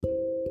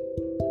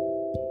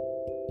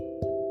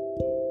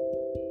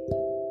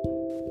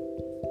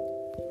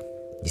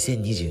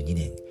2022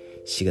年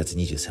4月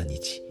23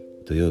日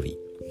土曜日、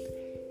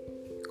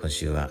今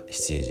週は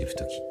出エジプ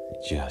ト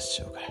記18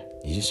章から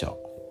20章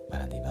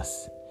学んでいま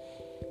す。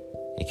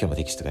今日も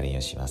テキストから引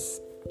用しま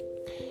す。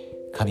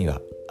神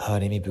は憐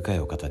れみ深い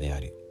お方であ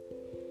る。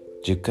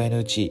10回の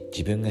うち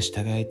自分が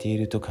従えてい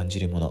ると感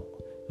じるもの、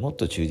もっ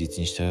と忠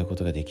実に従うこ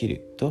とができ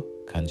ると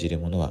感じる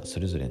ものは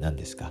それぞれ何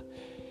ですか？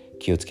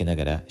気をつけな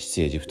がら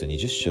出エジプト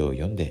20章を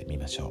読んでみ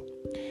ましょう。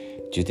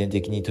重点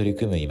的に取り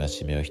組む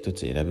戒めを一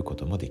つ選ぶこ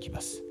ともできま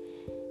す。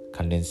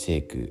関連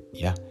聖句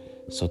や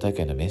総大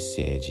会のメッ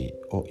セージ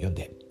を読ん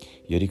で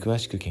より詳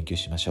しく研究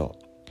しましょ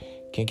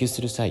う。研究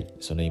する際、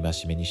その戒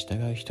めに従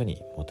う人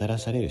にもたら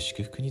される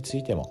祝福につ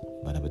いて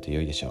も学ぶと良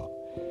いでしょ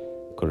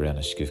う。これら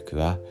の祝福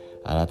は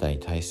あなたに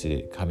対す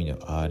る神の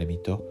憐れみ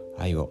と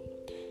愛を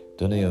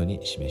どのよう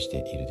に示して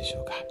いるでし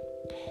ょうか。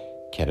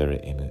キャロ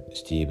ル M.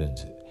 スティーブン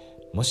ズ。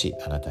もし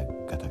あなた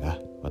方が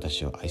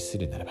私を愛す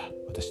るならば、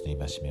私の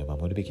戒めを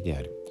守るべきで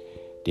ある。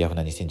リアフォ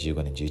ナ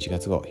2015年11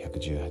月号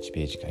118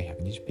ページから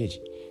120ペー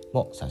ジ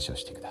も参照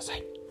してくださ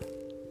い。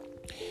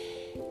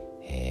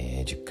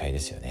10回で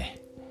すよ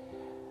ね。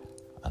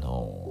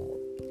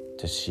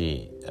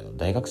私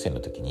大学生の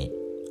時に、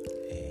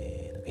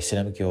イス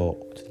ラム教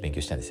をちょっと勉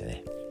強したんですよ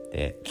ね。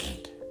で、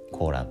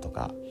コーランと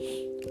か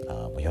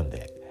も読ん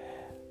で、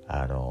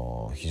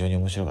非常に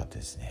面白かった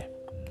ですね。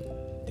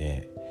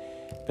で、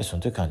やっぱりそ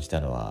の時感じ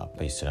たのは、やっ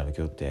ぱりイスラム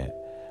教って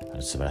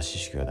素晴らしい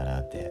宗教だな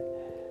って、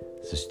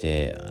そし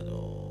て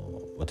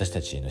私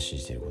たちの信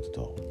じていること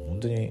と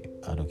本当に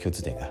共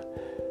通点が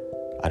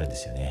あるんで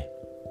すよね。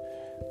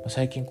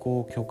最近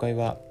教会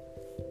は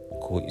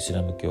イス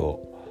ラム教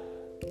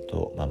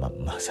と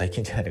最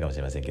近じゃないかもし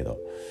れませんけど、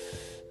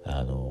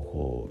なんてい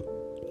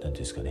うん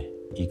ですかね、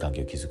いい関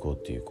係を築こうっ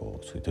ていうそ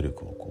ういう努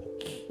力を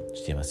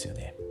していますよ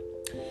ね。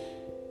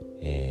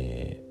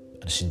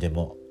神殿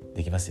も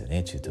できますよ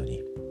ね、中東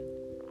に。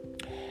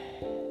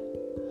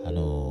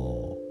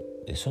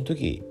でその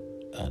時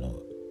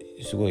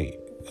すごい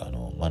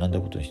学んだ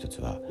ことの一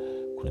つは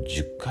この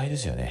10回で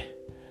すよね。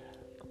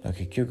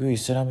結局イ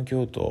スラム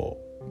教徒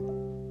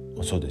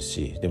もそうです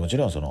し、でもち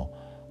ろんその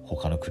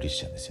他のクリス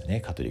チャンですよ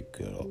ね。カトリッ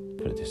クや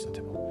プロテスタン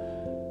ト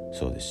も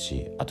そうです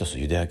し、あと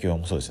ユダヤ教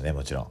もそうですね、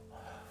もちろん。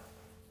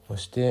そ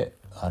して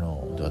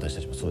私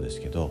たちもそうで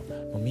すけど、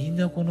みん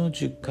なこの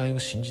10回を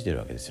信じてる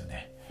わけですよ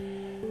ね。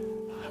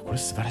これ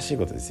素晴らしい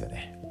ことですよ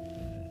ね。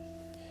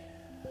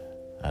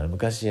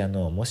昔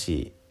も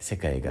し世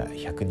界が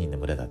100人の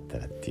村だった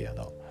らっていう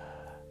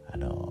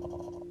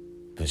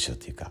文章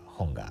というか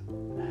本が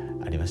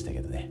ありました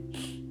けどね。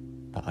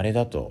あれ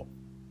だと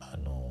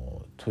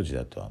当時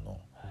だと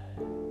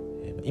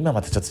今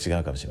またちょっと違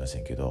うかもしれませ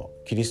んけど、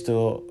キリス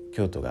ト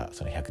教徒が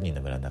その100人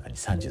の村の中に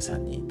33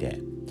人いて、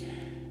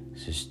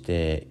そし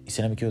てイ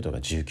スラム教徒が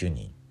19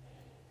人っ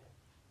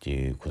て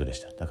いうことで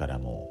した。だから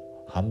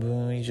もう半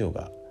分以上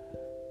が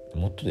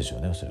もっとでしょ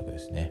うね、おそらくで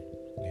すね。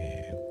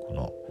こ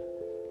の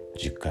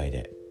10回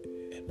で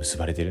結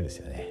ばれているんです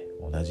よね。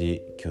同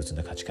じ共通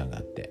の価値観があ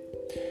って、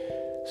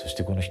そし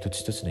てこの一つ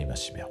一つの戒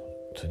めは本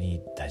当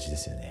に大事で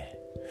すよね。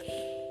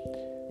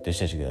私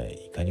たちが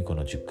いかにこ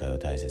の10回を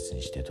大切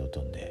にして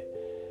尊んで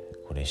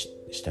これに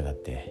従っ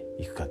て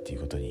いくかってい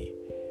うことに、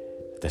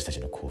私た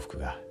ちの幸福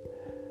が、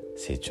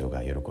成長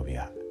が、喜び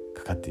が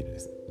かかっている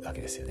わ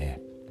けですよ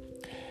ね。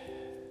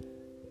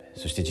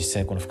そして実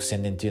際この福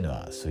千年というの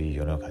はそういう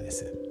世の中で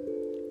す。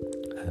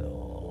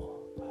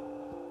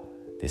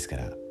ですか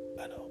ら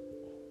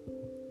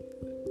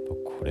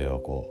これ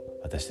を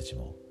私たち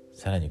も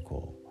さらに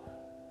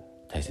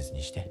大切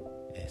にして、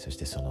そし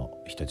てそ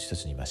の一つ一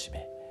つに戒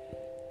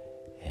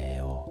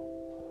め、を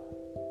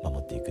守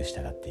っていく、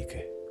従っていく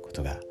こ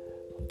とが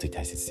本当に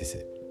大切で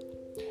す。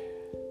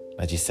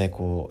実際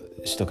主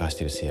と交わし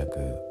ている制約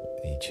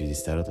に忠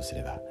実であろうとす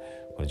れば、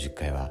この10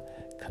回は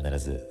必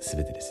ず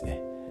全てです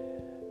ね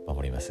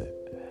守ります。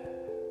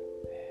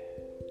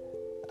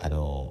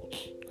こ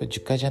れ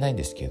10回じゃないん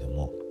ですけれど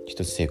も、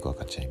一つ聖句を分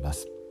かっちゃいま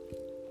す。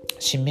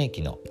申命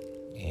記の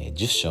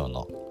10章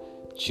の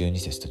12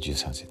節と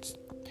13節、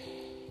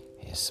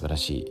素晴ら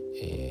しい、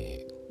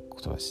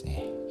言葉です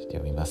ね。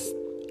読みます。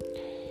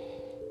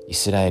イ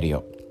スラエル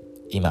よ、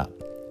今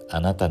あ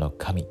なたの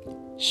神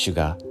主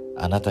が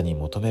あなたに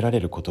求められ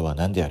ることは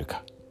何である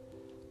か。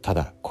た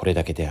だこれ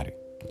だけである。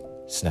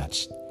すなわ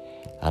ち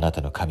あな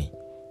たの神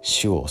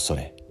主を恐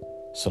れ、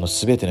その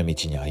すべての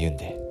道に歩ん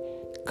で、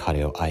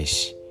彼を愛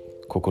し、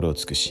心を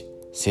尽くし、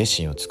精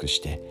神を尽くし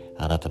て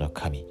あなたの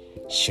神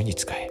主に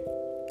仕え、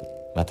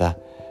また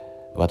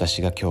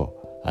私が今日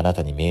あな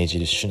たに命じ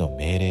る主の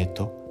命令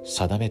と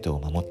定めとを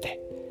守って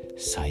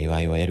幸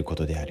いを得るこ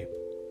とである。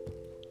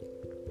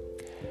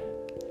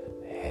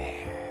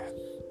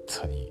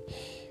本当に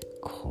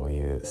こう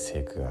いう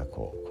聖句が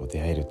出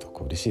会えると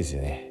嬉しいです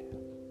よね。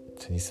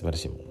本当に素晴ら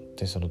しい。本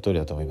当にその通り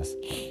だと思います。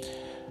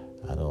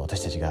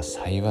私たちが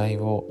幸い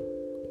を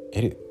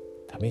得る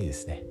ためにで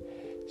すね、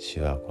主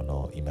はこ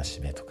の戒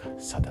めとか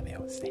定め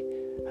をですね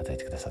与え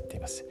てくださってい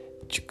ます。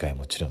10回は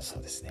もちろんそ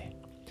うですね。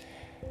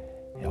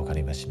お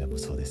金戒めも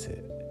そうです。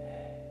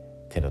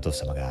天のお父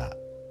様が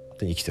本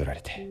当に生きておら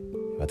れて、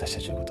私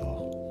たちのこと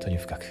を本当に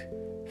深く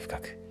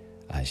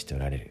愛してお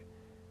られる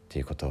と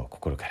いうことを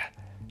心から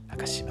明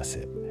かしま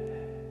す。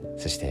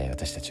そして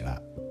私たち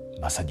は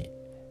まさに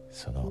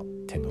その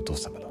天のお父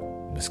様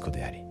の息子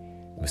であり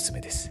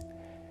娘です。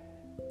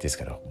です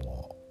から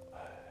もう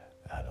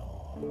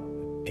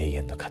永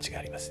遠の価値が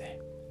ありますね。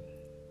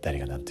誰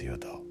が何と言おう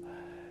と、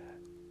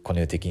この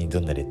世的に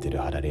どんなレッテル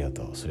を貼られよう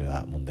と、それ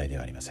は問題で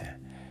はありません。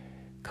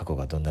過去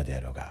がどんなで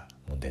あろうが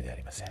問題ではあ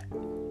りません。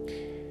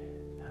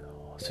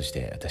そし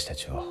て私た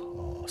ち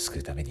を救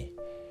うために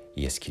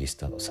イエス・キリス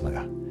ト様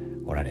が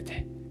おられ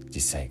て、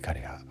実際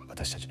彼が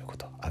私たちのこ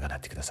とをあがなっ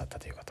てくださった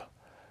ということ、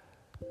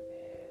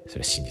それ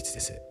は真実で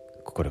す。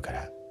心か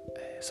ら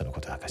その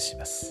ことを明かし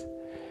ます。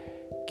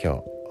今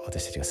日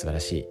私たちが素晴ら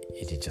し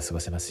い一日を過ご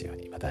せますよう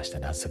に、また明日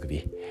の安息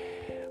日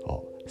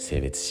を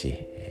性別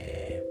し、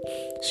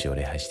主を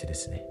礼拝してで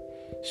すね、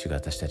主が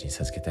私たちに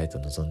授けたいと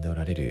望んでお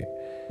られる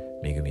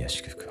恵みや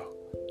祝福を、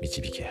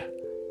導きや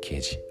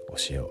啓示、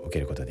教えを受け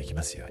ることができ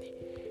ますように、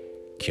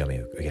清め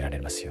を受けら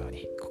れますよう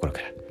に、心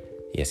から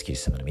イエス・キリ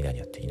スト様の皆に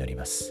よって祈り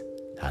ます。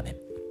アーメ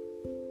ン。